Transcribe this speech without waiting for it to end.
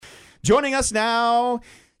Joining us now,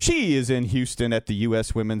 she is in Houston at the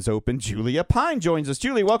U.S. Women's Open. Julia Pine joins us.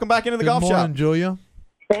 Julie, welcome back into the golf shop. Good morning, Julia.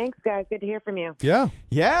 Thanks, guys. Good to hear from you.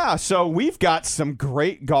 Yeah, so we've got some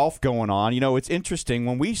great golf going on. You know, it's interesting.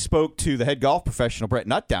 When we spoke to the head golf professional, Brett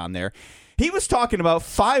Nutt, down there, he was talking about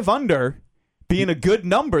 5 under being a good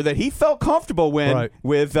number that he felt comfortable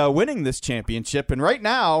with winning this championship. And right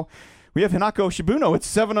now, we have Hinako Shibuno at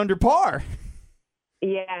 7 under par.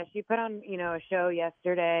 Yeah, she put on, a show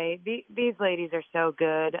yesterday. These ladies are so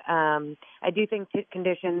good. I do think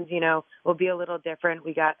conditions, will be a little different.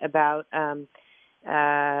 We got about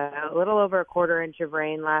a little over a quarter inch of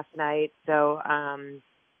rain last night, so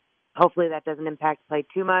hopefully that doesn't impact play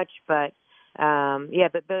too much. But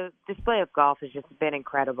but the display of golf has just been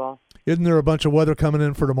incredible. Isn't there a bunch of weather coming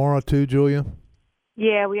in for tomorrow too, Julia?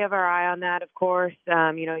 Yeah, we have our eye on that, of course.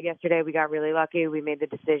 Yesterday we got really lucky. We made the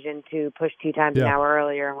decision to push tee times an hour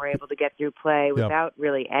earlier, and we're able to get through play without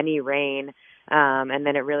really any rain. And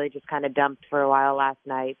then it really just kind of dumped for a while last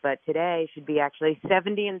night. But today should be actually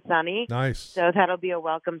 70 and sunny. Nice. So that'll be a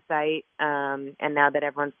welcome sight. And now that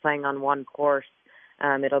everyone's playing on one course,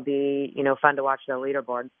 it'll be, fun to watch the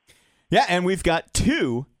leaderboard. Yeah, and we've got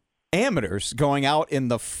 2 amateurs going out in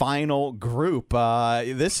the final group.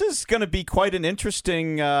 This is going to be quite an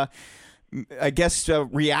interesting,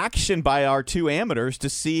 reaction by our 2 amateurs to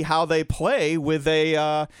see how they play with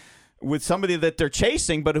with somebody that they're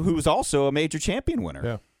chasing, but who's also a major champion winner.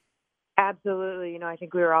 Yeah. Absolutely. I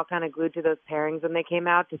think we were all kind of glued to those pairings when they came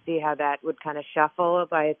out to see how that would kind of shuffle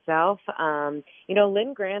by itself.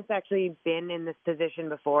 Lynn Grant's actually been in this position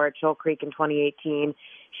before at Shoal Creek in 2018.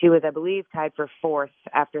 She was, I believe, tied for 4th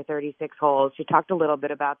after 36 holes. She talked a little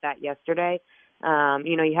bit about that yesterday.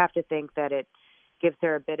 You have to think that it gives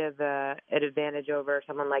her a bit of an advantage over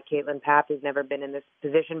someone like Caitlin Papp, who's never been in this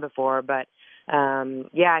position before. But,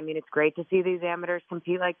 it's great to see these amateurs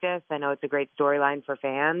compete like this. I know it's a great storyline for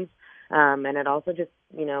fans. And it also just,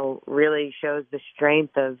 really shows the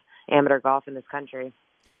strength of amateur golf in this country.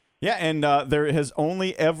 Yeah, and there has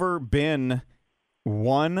only ever been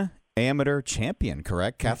one amateur champion,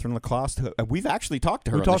 correct? Catherine Lacoste. We've actually talked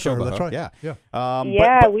to her on the show. That's right.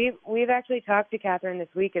 Yeah. We've actually talked to Catherine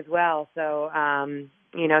this week as well. So,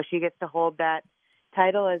 she gets to hold that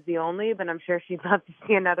title as the only, but I'm sure she'd love to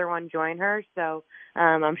see another one join her. So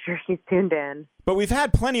I'm sure she's tuned in. But we've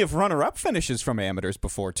had plenty of runner-up finishes from amateurs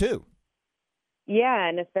before, too. Yeah,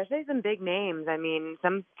 and especially some big names. I mean,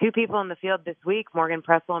 2 people in the field this week, Morgan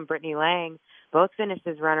Pressel and Brittany Lang, both finished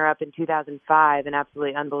as runner-up in 2005, an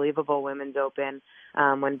absolutely unbelievable Women's Open,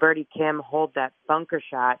 when Birdie Kim holed that bunker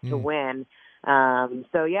shot to win. A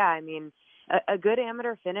good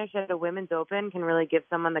amateur finish at a Women's Open can really give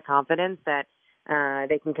someone the confidence that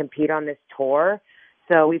they can compete on this tour.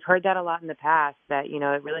 So we've heard that a lot in the past, that,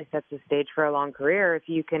 it really sets the stage for a long career if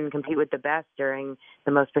you can compete with the best during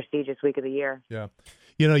the most prestigious week of the year. Yeah.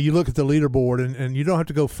 You look at the leaderboard, and you don't have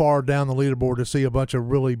to go far down the leaderboard to see a bunch of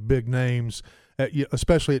really big names,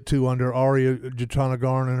 especially at 2 under. Aria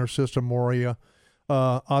Jutanagarn and her sister Moria.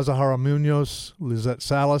 Azahara Munoz, Lizette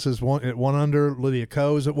Salas is at 1 under. Lydia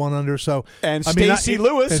Ko is at 1 under. So and Stacey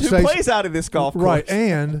Lewis, who plays out of this golf course, right?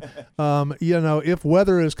 And if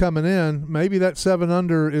weather is coming in, maybe that 7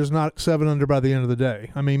 under is not 7 under by the end of the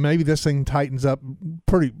day. I mean, maybe this thing tightens up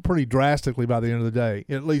pretty drastically by the end of the day.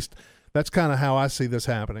 At least that's kind of how I see this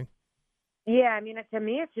happening. Yeah, to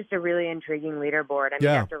me, it's just a really intriguing leaderboard.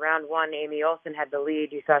 After round 1, Amy Olsen had the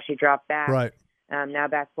lead. You saw she dropped back. Right. Now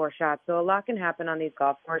back 4 shots. So a lot can happen on these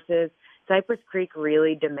golf courses. Cypress Creek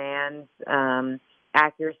really demands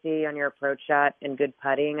accuracy on your approach shot and good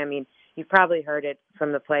putting. You've probably heard it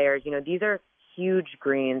from the players. These are huge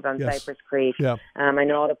greens on Cypress Creek. Yeah. I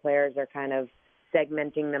know all the players are kind of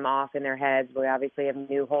segmenting them off in their heads. We obviously have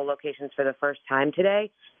new hole locations for the first time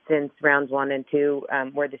today, since rounds 1 and 2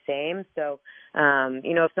 were the same. So,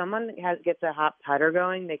 if someone gets a hot putter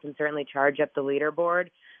going, they can certainly charge up the leaderboard.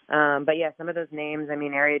 But yeah, some of those names,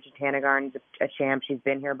 Aria Jutanagarn's a champ. She's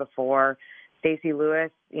been here before. Stacey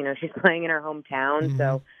Lewis, she's playing in her hometown. Mm-hmm.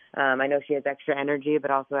 So I know she has extra energy,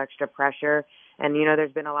 but also extra pressure. And,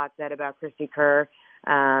 there's been a lot said about Christy Kerr,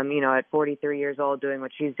 at 43 years old doing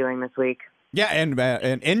what she's doing this week. Yeah,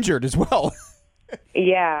 and injured as well.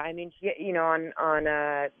 Yeah, she, on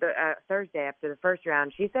Thursday after the first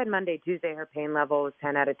round, she said Monday, Tuesday, her pain level was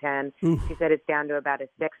 10 out of 10. Oof. She said it's down to about a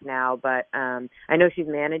 6 now, but I know she's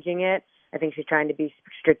managing it. I think she's trying to be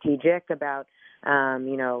strategic about,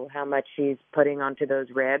 how much she's putting onto those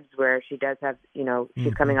ribs, where she does have,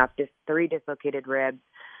 she's coming off just 3 dislocated ribs.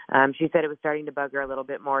 She said it was starting to bug her a little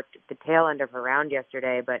bit more at the tail end of her round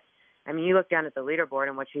yesterday, but you look down at the leaderboard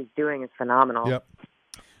and what she's doing is phenomenal. Yep.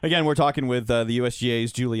 Again, we're talking with the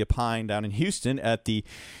USGA's Julia Pine down in Houston at the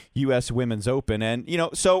U.S. Women's Open. And,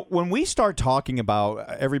 so when we start talking about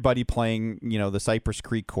everybody playing, the Cypress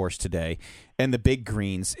Creek course today and the big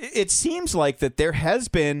greens, it seems like that there has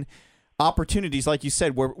been opportunities, like you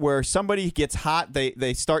said, where somebody gets hot,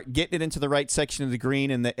 they start getting it into the right section of the green,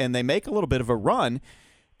 and they make a little bit of a run.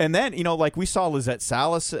 And then, like we saw Lizette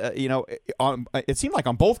Salas, it seemed like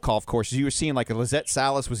on both golf courses, you were seeing like a Lizette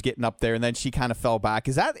Salas was getting up there, and then she kind of fell back.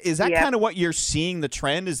 Is that kind of what you're seeing? The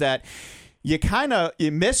trend is that you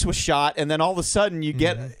miss with shot, and then all of a sudden you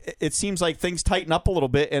get. It seems like things tighten up a little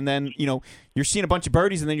bit, and then you're seeing a bunch of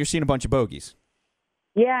birdies, and then you're seeing a bunch of bogeys.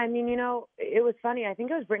 Yeah, I mean, it was funny. I think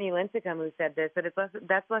it was Brittany Lincecum who said this, but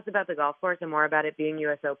that's less about the golf course and more about it being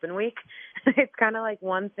U.S. Open week. It's kind of like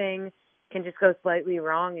one thing can just go slightly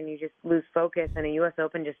wrong and you just lose focus, and a U.S.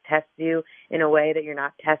 Open just tests you in a way that you're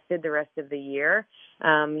not tested the rest of the year.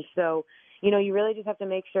 So, you really just have to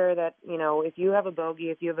make sure that, if you have a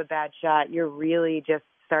bogey, if you have a bad shot, you're really just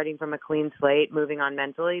starting from a clean slate, moving on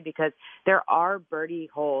mentally, because there are birdie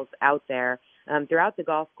holes out there throughout the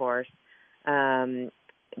golf course.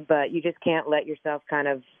 But you just can't let yourself kind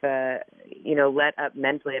of, let up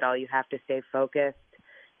mentally at all. You have to stay focused.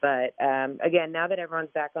 But, again, now that everyone's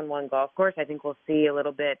back on one golf course, I think we'll see a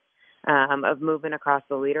little bit of movement across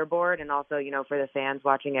the leaderboard. And also, for the fans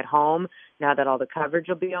watching at home, now that all the coverage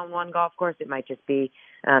will be on one golf course, it might just be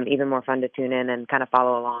even more fun to tune in and kind of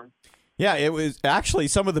follow along. Yeah, it was actually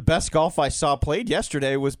some of the best golf I saw played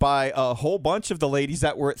yesterday was by a whole bunch of the ladies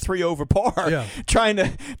that were at 3 over par, trying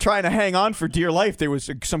to hang on for dear life. There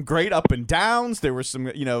was some great up and downs. There were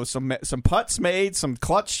some some putts made, some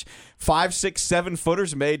clutch 5, 6, 7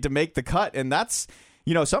 footers made to make the cut, and that's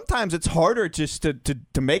sometimes it's harder just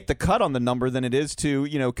to make the cut on the number than it is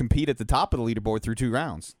to compete at the top of the leaderboard through 2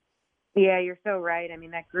 rounds. Yeah, you're so right. I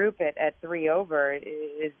mean, that group at 3 over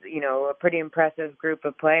is, a pretty impressive group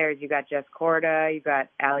of players. You got Jess Corda, you got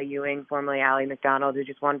Allie Ewing, formerly Allie McDonald, who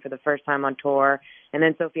just won for the first time on tour, and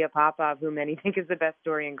then Sophia Popov, who many think is the best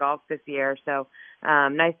story in golf this year. So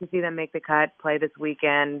nice to see them make the cut, play this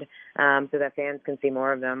weekend, so that fans can see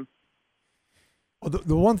more of them. Well,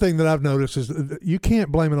 the one thing that I've noticed is you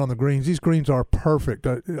can't blame it on the greens. These greens are perfect.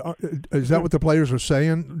 Is that what the players are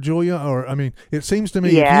saying, Julia? Or, I mean, it seems to me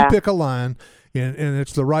if you pick a line and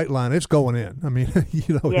it's the right line, it's going in. I mean,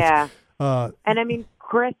 Yeah. And, I mean,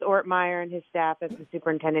 Chris Ortmeyer and his staff as the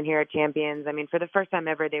superintendent here at Champions, I mean, for the first time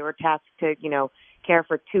ever, they were tasked to, care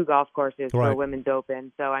for 2 golf courses for a Women's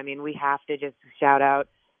Open. So, I mean, we have to just shout out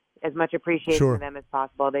as much appreciation to them as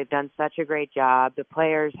possible. They've done such a great job. The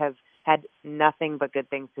players have had nothing but good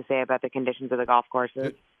things to say about the conditions of the golf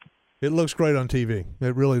courses. It looks great on TV.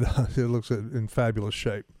 It really does. It looks in fabulous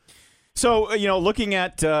shape. So, looking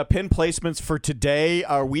at pin placements for today,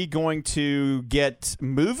 are we going to get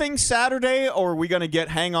moving Saturday, or are we going to get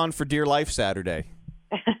hang on for dear life Saturday?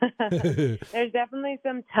 There's definitely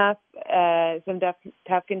some tough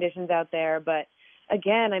conditions out there. But,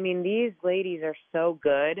 again, I mean, these ladies are so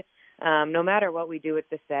good. No matter what we do with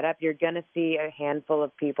the setup, you're going to see a handful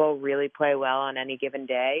of people really play well on any given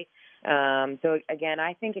day. So, again,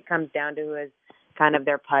 I think it comes down to who has kind of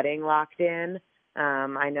their putting locked in.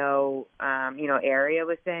 I know, Aria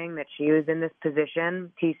was saying that she was in this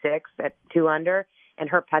position, T6 at 2 under, and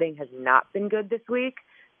her putting has not been good this week.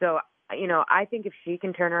 So, I think if she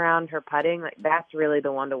can turn around her putting, that's really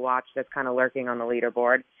the one to watch that's kind of lurking on the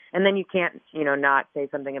leaderboard. And then you can't, not say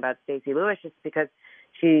something about Stacey Lewis just because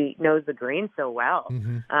she knows the green so well.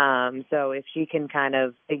 Mm-hmm. So if she can kind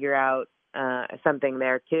of figure out something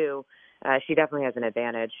there too, she definitely has an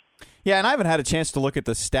advantage. Yeah, and I haven't had a chance to look at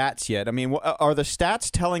the stats yet. I mean, are the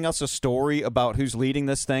stats telling us a story about who's leading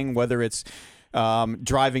this thing, whether it's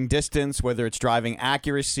driving distance, whether it's driving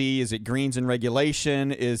accuracy? Is it greens in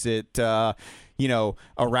regulation? Is it,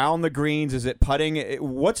 around the greens? Is it putting?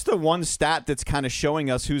 What's the one stat that's kind of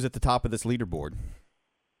showing us who's at the top of this leaderboard?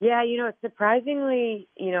 Yeah, it's surprisingly,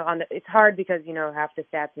 it's hard because, half the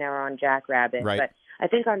stats now are on Jackrabbit. Right. But I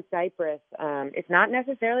think on Cypress, it's not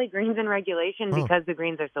necessarily greens in regulation because the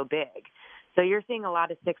greens are so big. So you're seeing a lot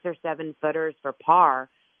of 6 or 7 footers for par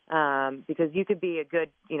because you could be a good,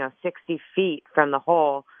 60 feet from the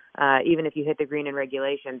hole, even if you hit the green in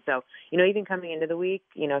regulation. So, even coming into the week,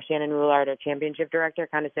 Shannon Woolard, our championship director,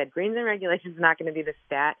 kind of said greens in regulation is not going to be the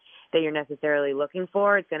stat that you're necessarily looking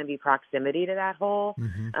for. It's going to be proximity to that hole.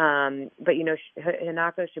 Mm-hmm. But,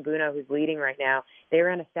 Hinako Shibuno, who's leading right now, they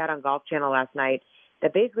ran a stat on Golf Channel last night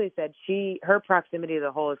that basically said her proximity to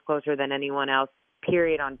the hole is closer than anyone else,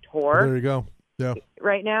 period, on tour. There you go. Yeah.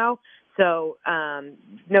 Right now. So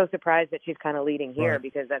no surprise that she's kind of leading here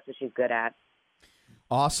because that's what she's good at.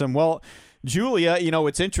 Awesome. Well, Julia,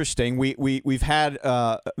 it's interesting. We've had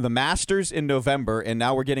the Masters in November, and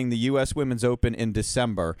now we're getting the U.S. Women's Open in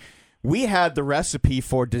December. We had the recipe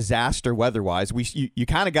for disaster weather-wise. You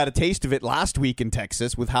kind of got a taste of it last week in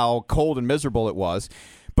Texas with how cold and miserable it was.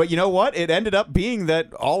 But you know what? It ended up being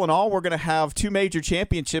that all in all, we're going to have 2 major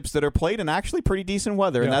championships that are played in actually pretty decent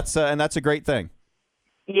weather, and that's a great thing.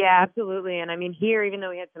 Yeah, absolutely. And I mean, here, even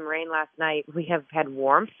though we had some rain last night, we have had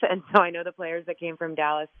warmth. And so I know the players that came from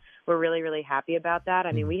Dallas were really, really happy about that.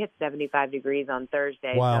 I mean, we hit 75 degrees on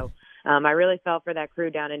Thursday. Wow. So I really felt for that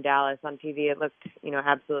crew down in Dallas. On TV, it looked,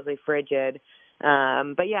 absolutely frigid.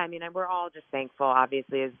 But yeah, I mean, we're all just thankful,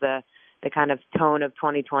 obviously, as the kind of tone of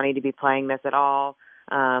 2020 to be playing this at all.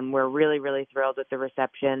 We're really, really thrilled with the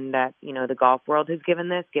reception that, the golf world has given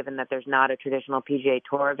this, given that there's not a traditional PGA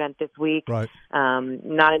Tour event this week. Right.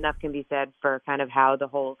 Not enough can be said for kind of how the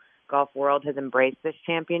whole golf world has embraced this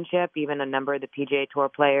championship, even a number of the PGA Tour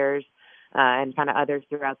players and kind of others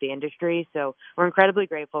throughout the industry. So we're incredibly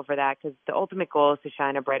grateful for that because the ultimate goal is to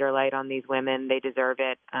shine a brighter light on these women. They deserve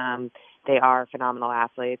it. They are phenomenal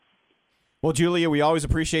athletes. Well, Julia, we always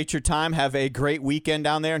appreciate your time. Have a great weekend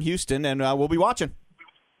down there in Houston, and we'll be watching.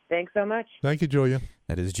 Thanks so much. Thank you, Julia.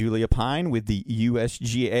 That is Julia Pine with the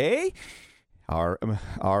USGA. Our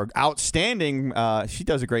outstanding, she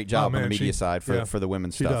does a great job on the media side for the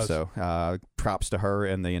women's stuff. Does. So props to her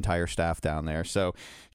and the entire staff down there. So